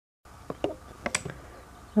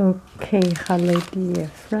Okay, hello dear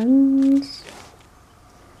friends.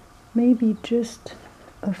 Maybe just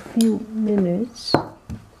a few minutes.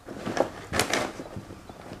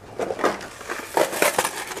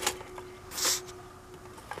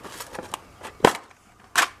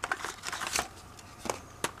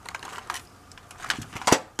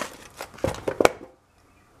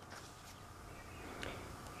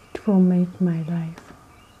 It will make my life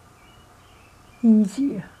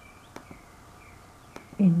easier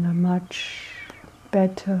in a much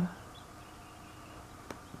better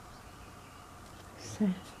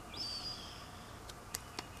sense.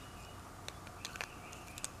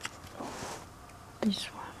 This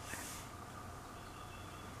one.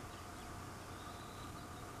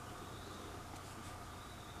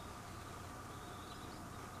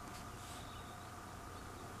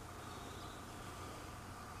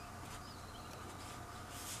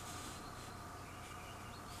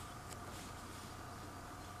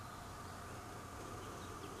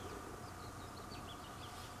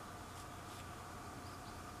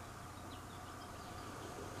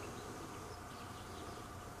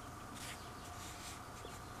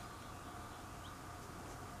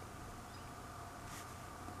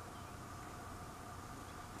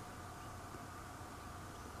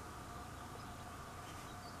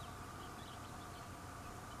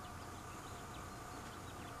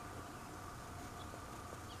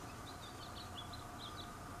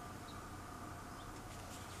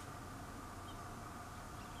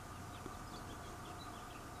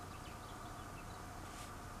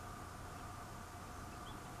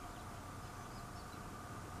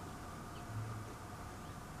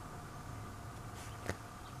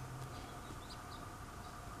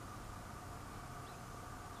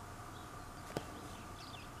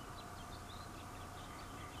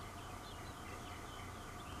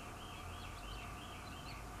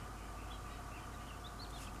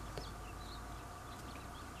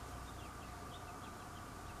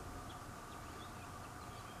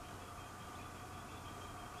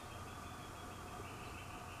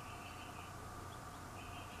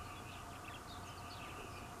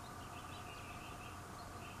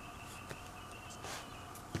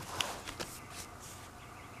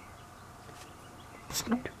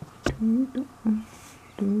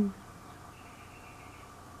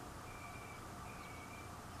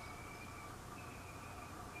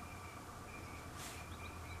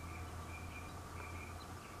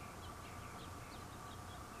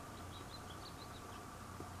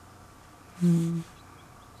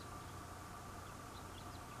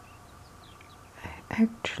 I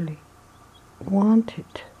actually wanted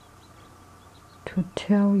to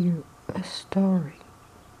tell you a story.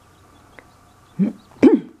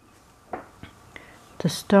 The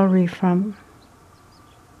story from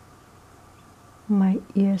my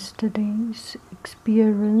yesterday's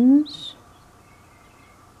experience.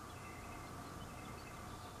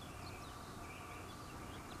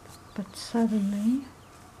 But suddenly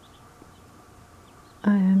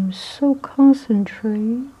I am so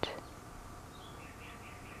concentrated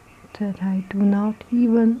that I do not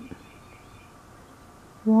even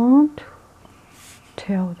want to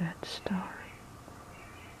tell that story.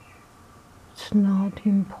 It's not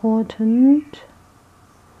important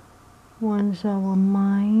once our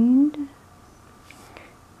mind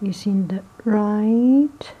is in the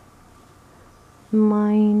right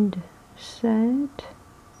mindset.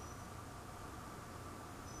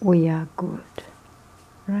 We are good,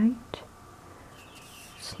 right?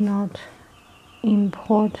 It's not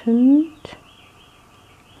important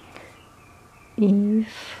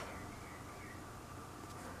if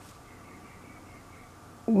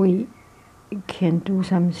we can do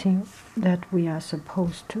something that we are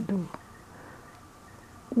supposed to do.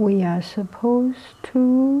 We are supposed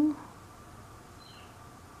to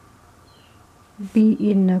be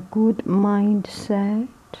in a good mindset,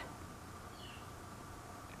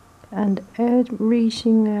 and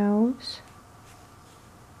everything else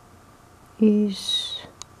is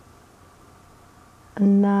a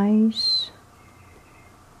nice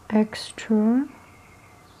extra.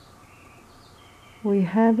 We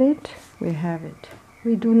have it, we have it.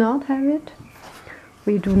 We do not have it,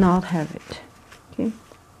 we do not have it. Okay?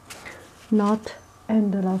 Not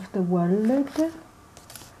end of the world,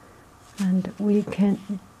 and we can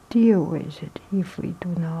deal with it if we do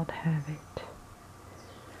not have it.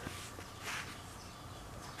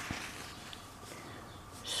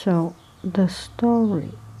 So the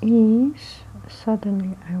story is,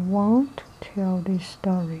 suddenly I want to tell this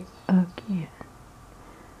story again.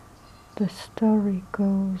 The story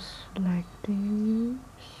goes like this.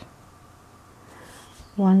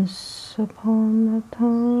 Once upon a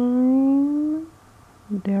time,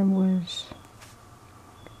 there was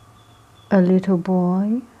a little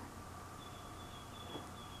boy,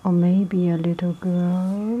 or maybe a little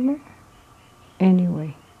girl.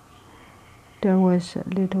 Anyway, there was a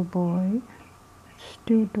little boy.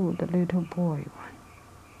 Still do the little boy one.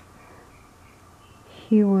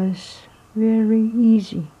 He was very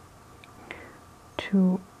easy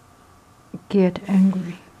to get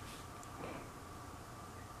angry.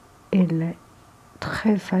 Il est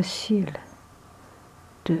très facile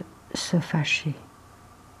de se fâcher.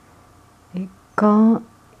 Et quand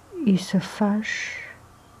il se fâche,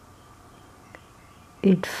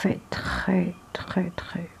 il fait très, très,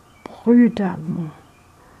 très brutalement.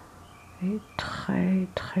 Et très,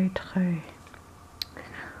 très, très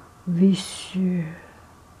vicieux.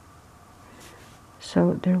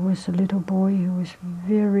 So there was a little boy who was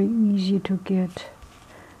very easy to get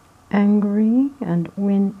angry, and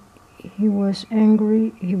when he was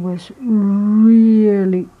angry, he was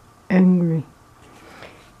really angry.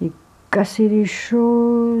 Il cassait des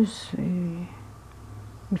choses, et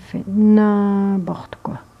il fait n'importe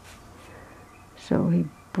quoi. So he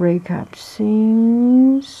break up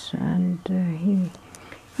things, and he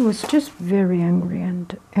was just very angry,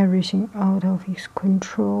 and everything out of his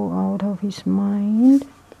control, out of his mind.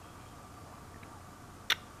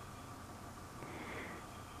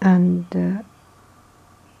 And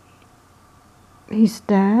his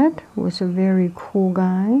dad was a very cool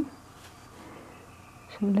guy.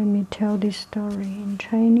 So let me tell this story in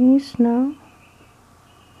Chinese now.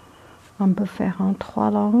 On peut faire en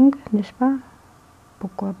 3 langues, n'est-ce pas?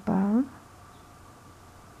 Pourquoi pas?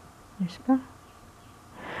 N'est-ce pas?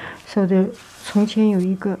 So there, 从前有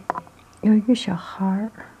一个小孩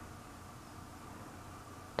儿，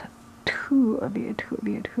他特别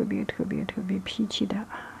脾气大，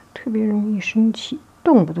特别容易生气，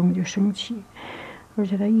动不动就生气，而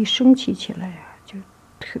且他一生气起来呀，就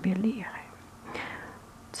特别厉害，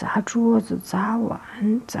砸桌子、砸碗、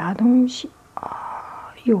砸东西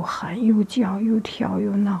啊，又喊又叫又跳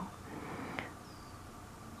又闹。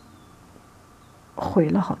毁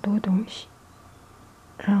了好多东西，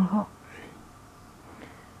然后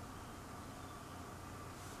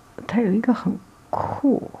他有一个很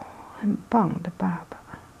酷、很棒的爸爸。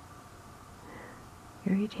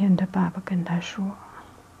有一天，他爸爸跟他说：“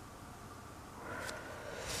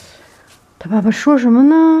他爸爸说什么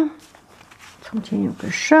呢？从前有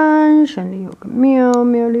个山，山里有个庙，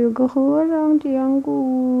庙里有个和尚讲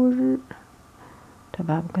故事。”他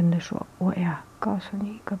爸爸跟他说：“我呀，告诉你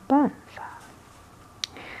一个办法。”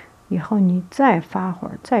以后你再发火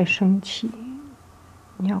再生气，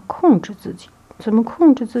你要控制自己。怎么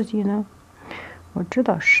控制自己呢？我知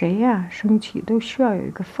道谁呀生气都需要有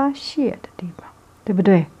一个发泄的地方，对不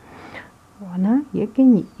对？我呢也给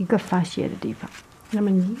你一个发泄的地方。那么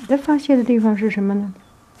你的发泄的地方是什么呢？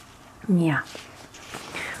你呀，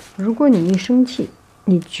如果你一生气，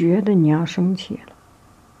你觉得你要生气了，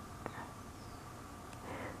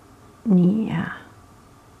你呀，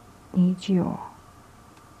你就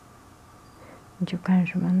干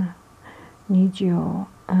什么呢？你就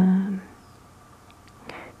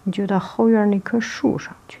到后院那棵树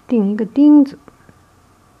上去钉一个钉子。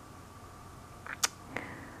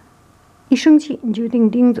一生气你就钉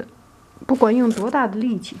钉子，不管用多大的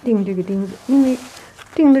力气钉这个钉子，因为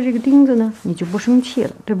钉了这个钉子呢，你就不生气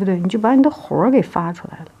了，对不对？你就把你的火给发出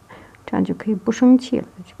来了，这样就可以不生气了，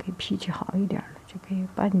就可以脾气好一点了，就可以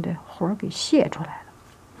把你的火给泄出来了。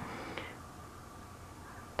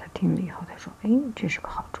听了以后，他说：“哎，这是个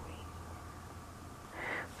好主意。”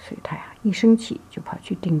所以他呀，一生气就跑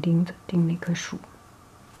去钉钉子，钉那棵树。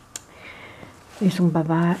Et son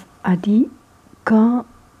papa a dit: quand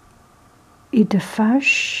il te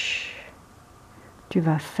fâche, tu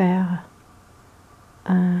vas faire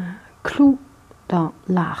un clou dans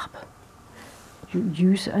l'arbre. You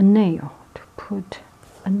use a nail to put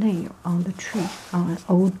a nail on the tree, on an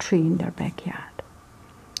old tree in their backyard.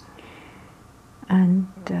 And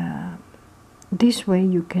this way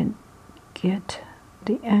you can get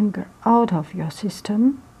the anger out of your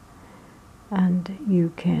system, and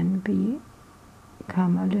you can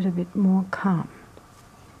become a little bit more calm.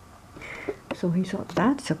 So he thought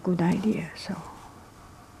that's a good idea. So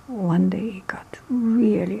one day he got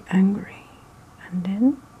really angry, and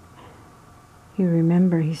then he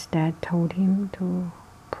remembered his dad told him to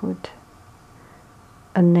put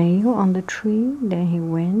a nail on the tree. Then he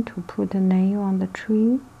went to put a nail on the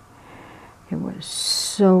tree. He was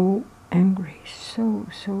so angry, so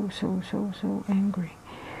angry.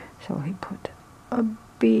 So he put a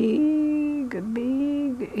big,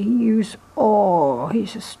 he used all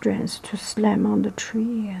his strength to slam on the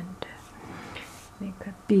tree and make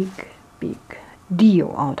a big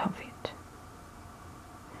deal out of it.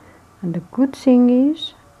 And the good thing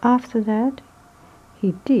is, after that,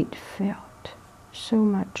 he did felt so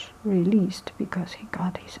much released because he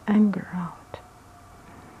got his anger out.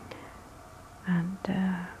 And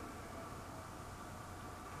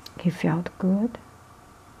he felt good.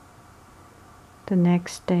 The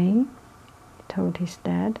next day, he told his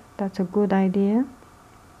dad, that's a good idea.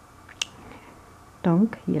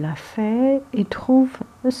 Donc, il a fait, il trouve,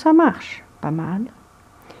 ça marche pas mal.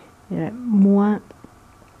 Il est moins,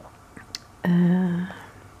 il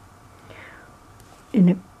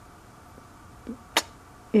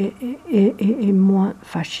est moins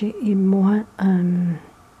fâché, et moins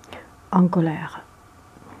en colère.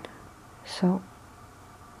 So,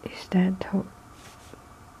 his dad told,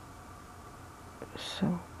 so,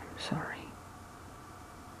 I'm sorry.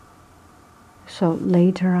 So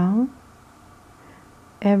later on,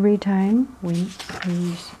 every time when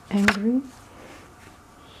he's angry,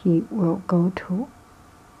 he will go to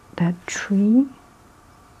that tree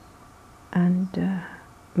and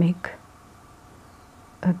make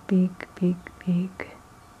a big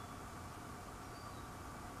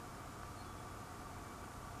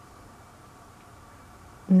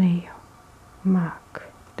nail mark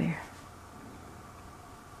there.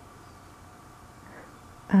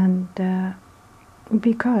 And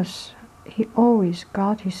because he always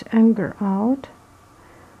got his anger out,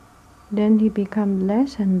 then he became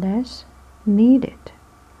less and less needed.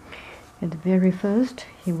 At the very first,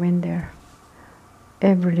 he went there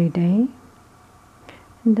every day,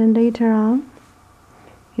 and then later on,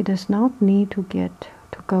 he does not need to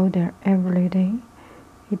go there every day.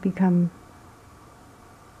 He become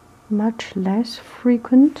much less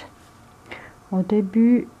frequent. Au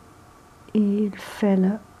début, il fait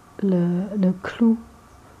le clou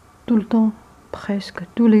tout le temps, presque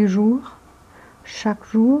tous les jours. Chaque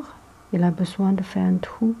jour, il a besoin de faire un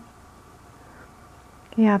trou.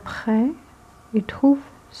 Et après, il trouve,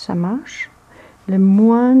 ça marche, le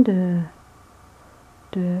moins de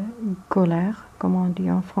colère, comme on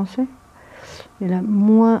dit en français.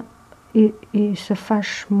 Il se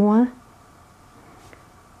fâche moins.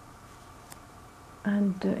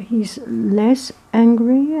 And he's less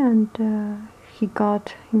angry, and he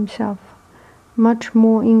got himself much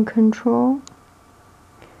more in control,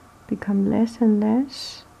 become less and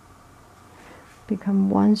less, become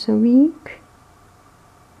once a week,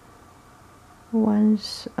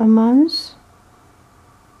 once a month,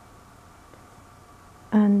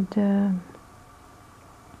 and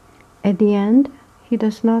at the end, he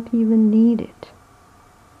does not even need it.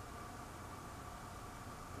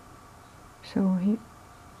 So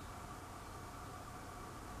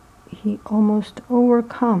he almost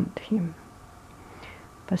overcome him.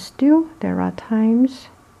 But still, there are times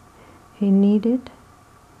he needed.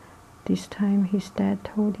 This time his dad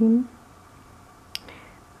told him,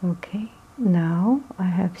 okay, now I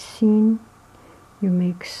have seen you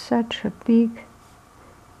make such a big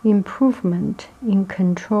improvement in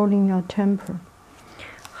controlling your temper.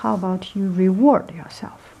 How about you reward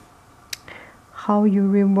yourself? How you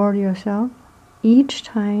reward yourself? Each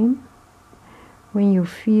time when you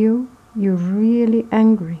feel you're really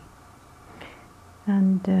angry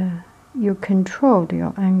and you control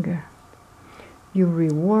your anger, you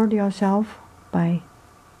reward yourself by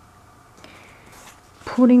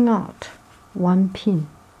pulling out one pin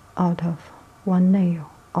out of one nail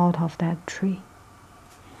out of that tree.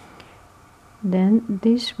 Then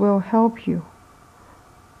this will help you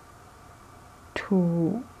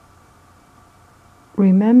to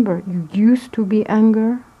remember you used to be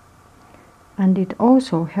angry, and it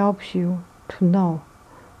also helps you to know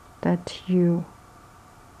that you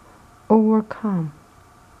overcome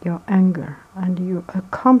your anger and you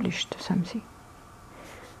accomplished something.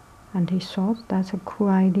 And he thought that's a cool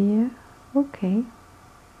idea. Okay,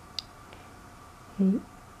 he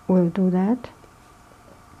will do that.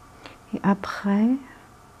 Et après,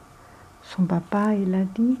 son papa, il a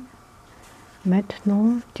dit,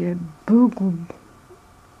 maintenant tu es beaucoup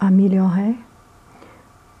amélioré,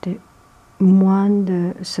 de moins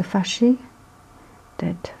de se fâcher,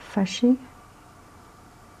 d'être fâché,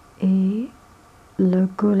 et le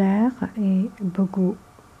colère est beaucoup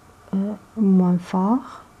moins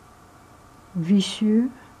fort, vicieux,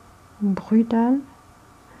 brutal.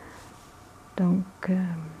 Donc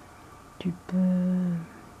tu peux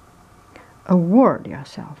award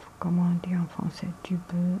yourself, comme on dit en français,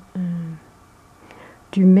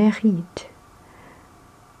 tu mérites,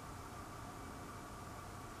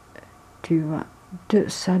 tu vas te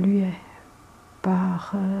saluer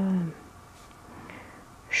par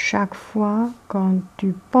chaque fois quand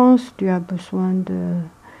tu penses tu as besoin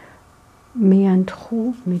met un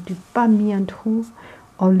trou, mais tu pas mis un trou,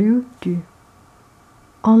 au lieu tu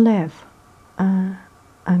enlèves un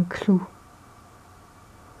clou.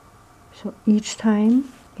 So each time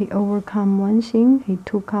he overcome one thing, he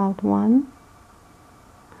took out one,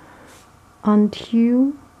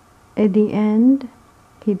 until at the end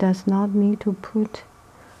he does not need to put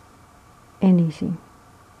anything.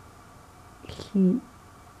 He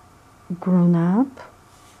grew up,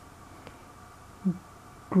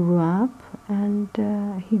 and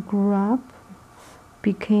he grew up,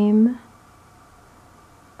 became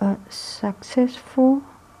a successful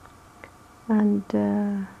and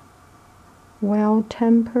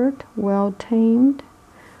well-tempered, well-tamed,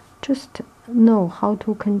 just know how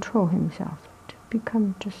to control himself, to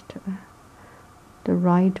become just the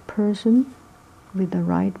right person with the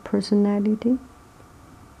right personality.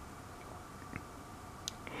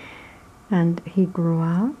 And he grew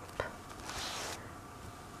up.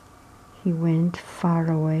 He went far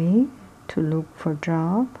away to look for a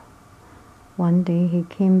job. One day he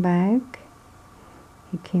came back.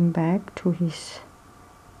 He came back to his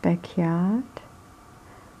backyard,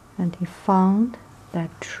 and he found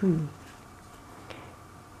that tree.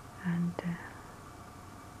 And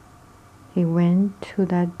he went to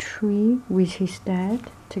that tree with his dad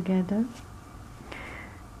together,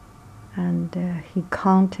 and he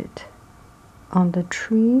counted on the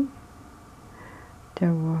tree.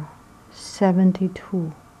 There were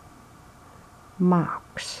 72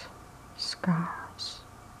 marks, scars.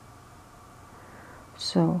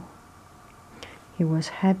 So he was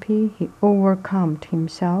happy. He overcome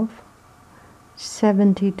himself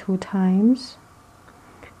 72 times,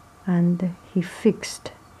 and he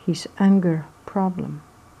fixed his anger problem.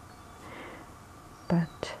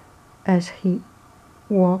 But as he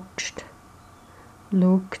watched,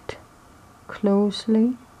 looked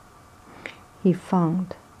closely, he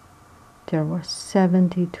found there were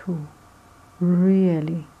 72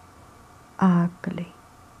 really ugly,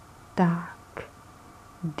 dark,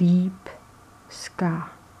 deep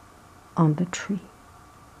scar on the tree.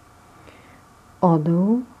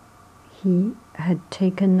 Although he had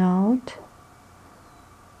taken out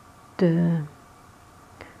the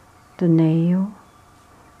nail,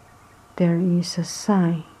 there is a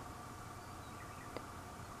sign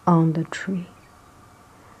on the tree.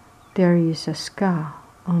 There is a scar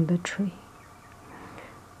on the tree.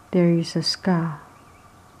 There is a scar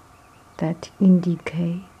that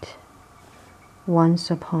indicates once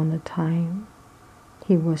upon a time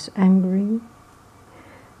he was angry,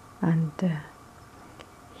 and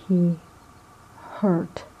he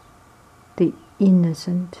hurt the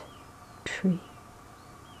innocent tree.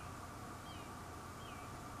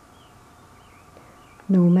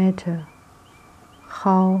 No matter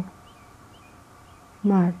how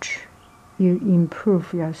much you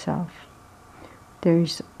improve yourself, there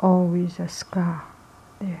is always a scar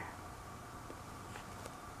there.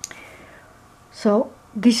 So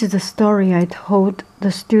this is the story I told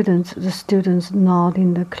the students. The students not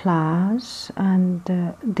in the class, and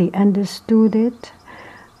they understood it.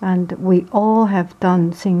 And we all have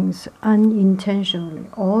done things unintentionally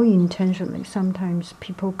or intentionally. Sometimes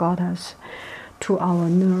people got us to our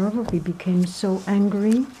nerve. We became so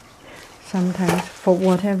angry, sometimes for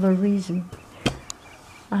whatever reason.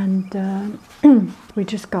 And we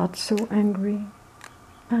just got so angry.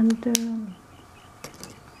 And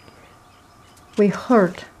we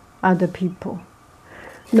hurt other people.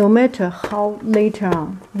 No matter how later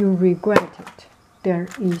on you regret it, there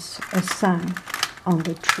is a sign on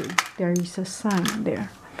the tree. There is a sign there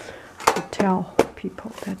to tell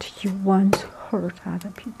people that you once hurt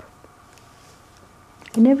other people.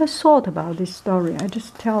 I never thought about this story. I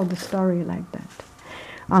just tell the story like that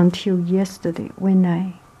until yesterday when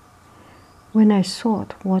I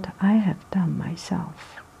thought what I have done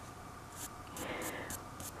myself.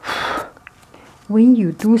 When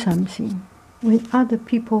you do something, when other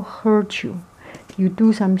people hurt you, you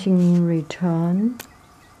do something in return,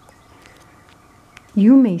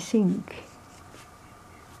 you may think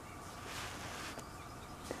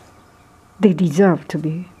they deserve to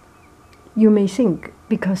be. You may think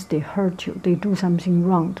because they hurt you, they do something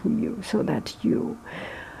wrong to you, so that you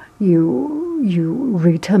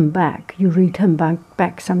return back. You return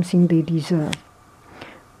back something they deserve.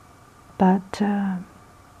 But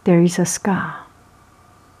there is a scar.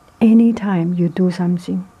 Anytime you do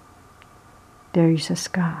something, there is a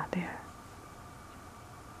scar there.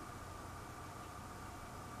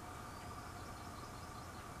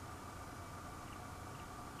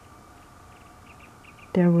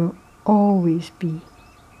 There will always be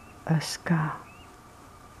a scar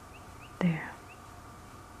there.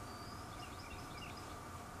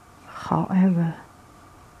 however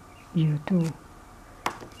you do,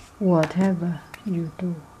 whatever you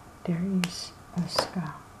do, there is a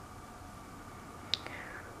scar.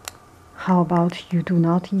 How about you do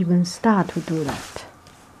not even start to do that,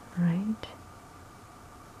 right?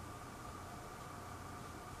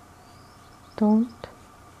 Don't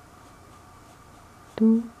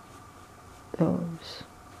do those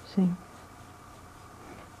things.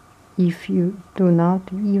 If you do not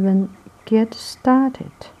even get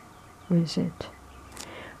started with it,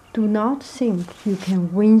 do not think you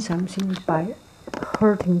can win something by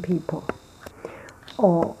hurting people,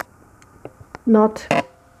 or not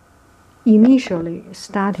initially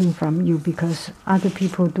starting from you because other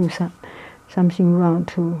people do something wrong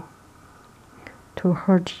to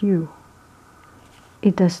hurt you.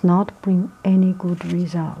 It does not bring any good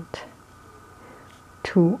result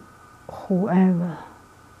to whoever,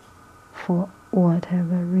 for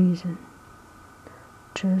whatever reason.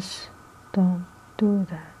 Just don't do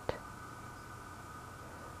that.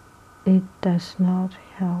 It does not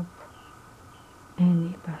help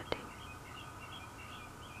anybody.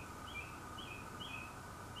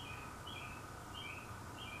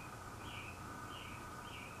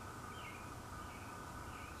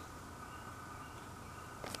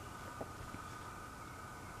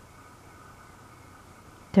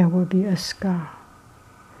 There will be a scar,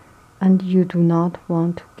 and you do not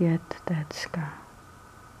want to get that scar.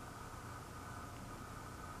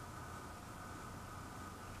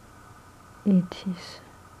 It is.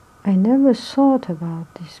 I never thought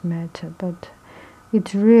about this matter, but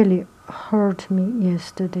it really hurt me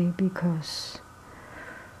yesterday because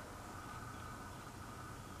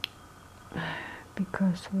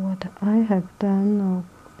what I have done, or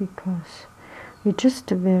because it's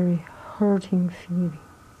just a very hurting feeling.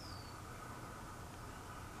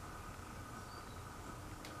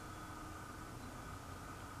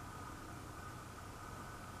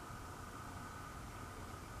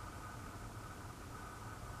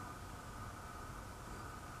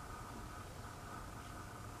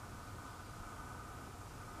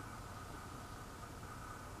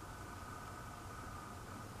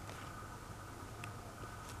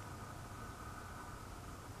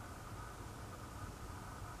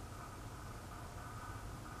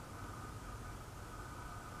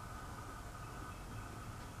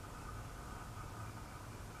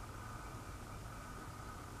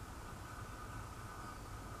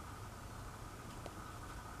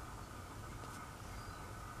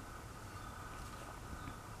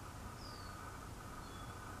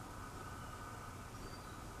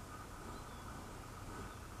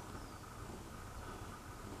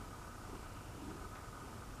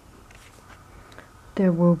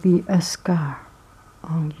 There will be a scar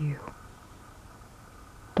on you.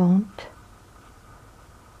 Don't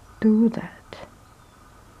do that.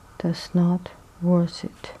 That's not worth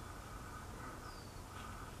it.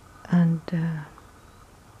 And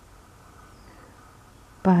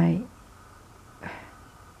by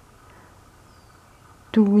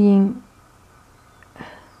doing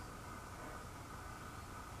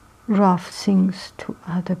rough things to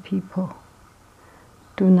other people,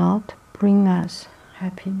 do not bring us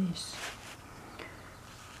happiness.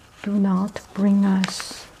 Do not bring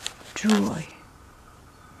us joy.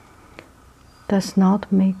 Does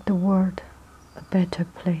not make the world a better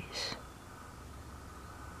place.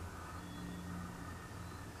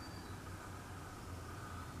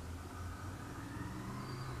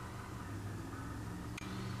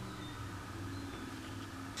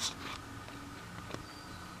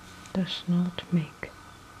 Does not make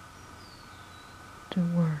the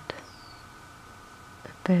world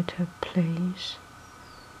a better place.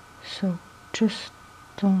 So just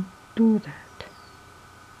don't do that.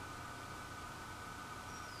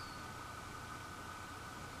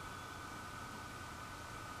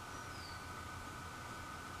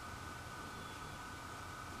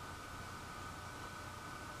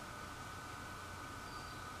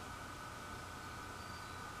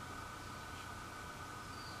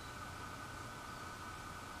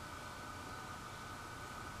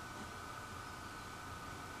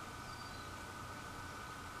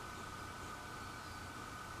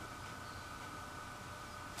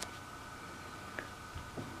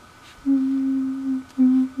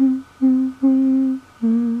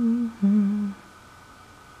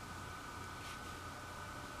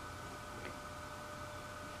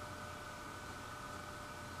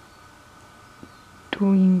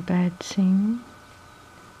 Doing bad things,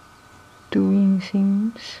 doing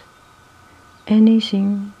things,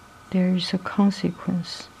 anything, there is a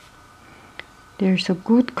consequence. There is a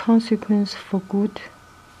good consequence for good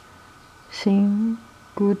thing,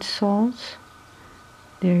 good thoughts,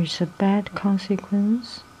 there is a bad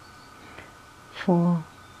consequence for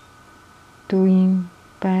doing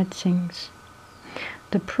bad things.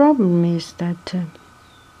 The problem is that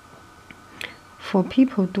for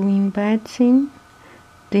people doing bad things,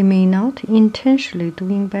 they may not intentionally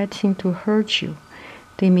doing bad thing to hurt you.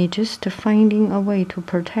 They may just finding a way to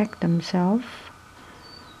protect themselves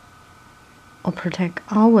or protect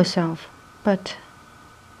ourselves, but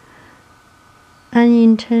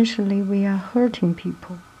unintentionally we are hurting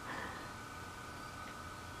people.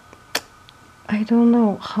 I don't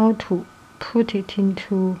know how to put it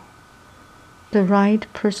into the right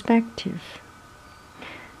perspective.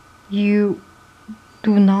 You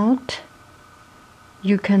cannot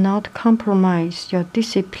compromise your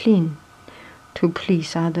discipline to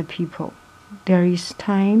please other people. There is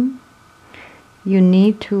time you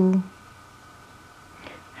need to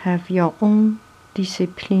have your own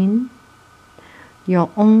discipline, your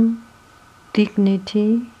own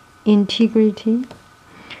dignity, integrity.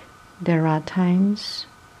 There are times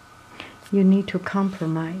you need to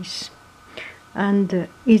compromise, and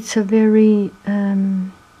it's a very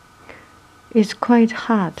it's quite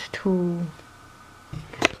hard to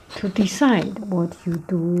decide what you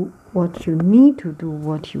do, what you need to do,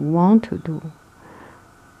 what you want to do.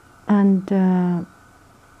 And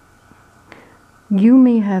you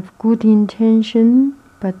may have good intention,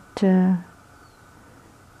 but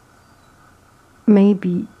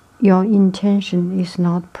maybe your intention is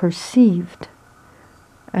not perceived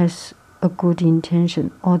as a good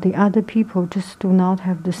intention, or the other people just do not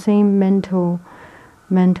have the same mentality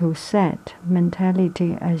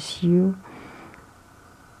as you.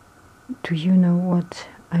 Do you know what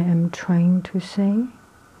I am trying to say?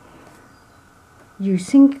 You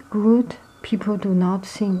think good, people do not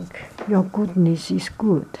think your goodness is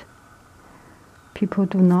good. People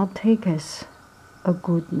do not take as a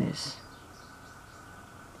goodness.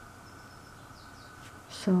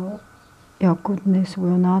 So your goodness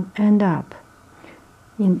will not end up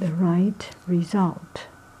in the right result.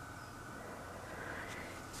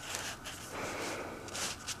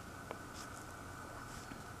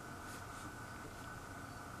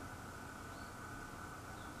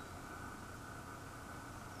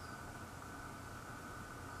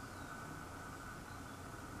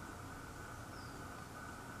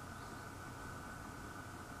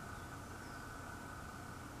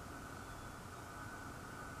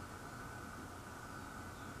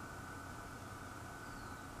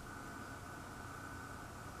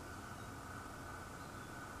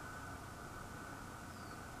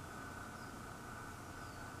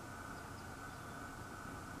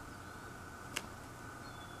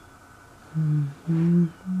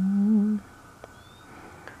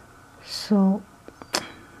 So,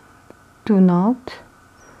 do not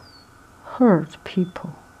hurt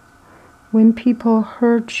people. When people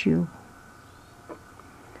hurt you,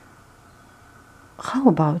 how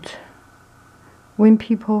about when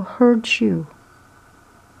people hurt you,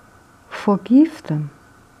 forgive them?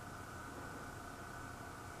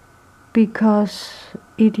 Because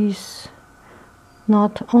it is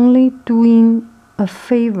not only doing a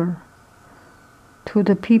favor to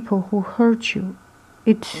the people who hurt you,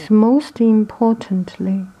 it's most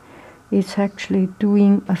importantly, it's actually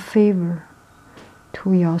doing a favor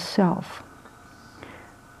to yourself.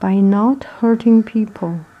 By not hurting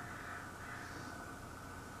people,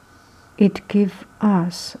 it gives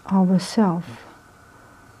us, ourselves,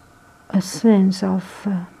 a sense of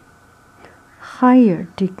higher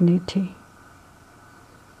dignity.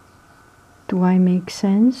 Do I make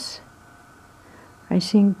sense? I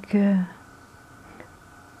think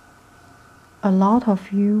a lot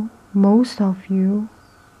of you, most of you,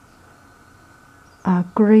 are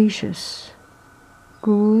gracious,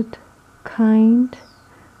 good, kind,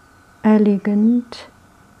 elegant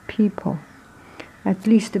people. At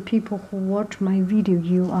least the people who watch my video,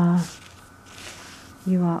 you are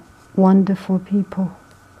wonderful people,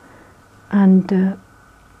 and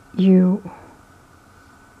you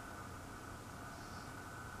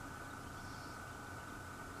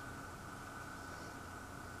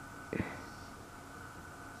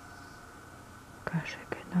gosh,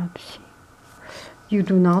 I cannot see. You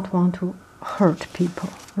do not want to hurt people,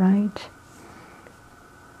 right?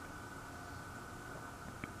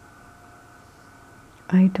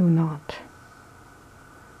 I do not.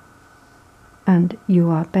 And you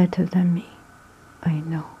are better than me, I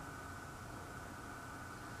know.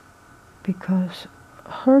 Because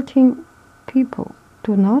hurting people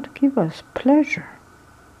do not give us pleasure.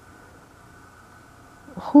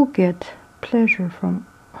 Who get pleasure from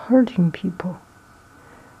hurting people?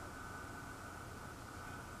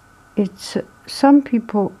 It's some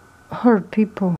people hurt people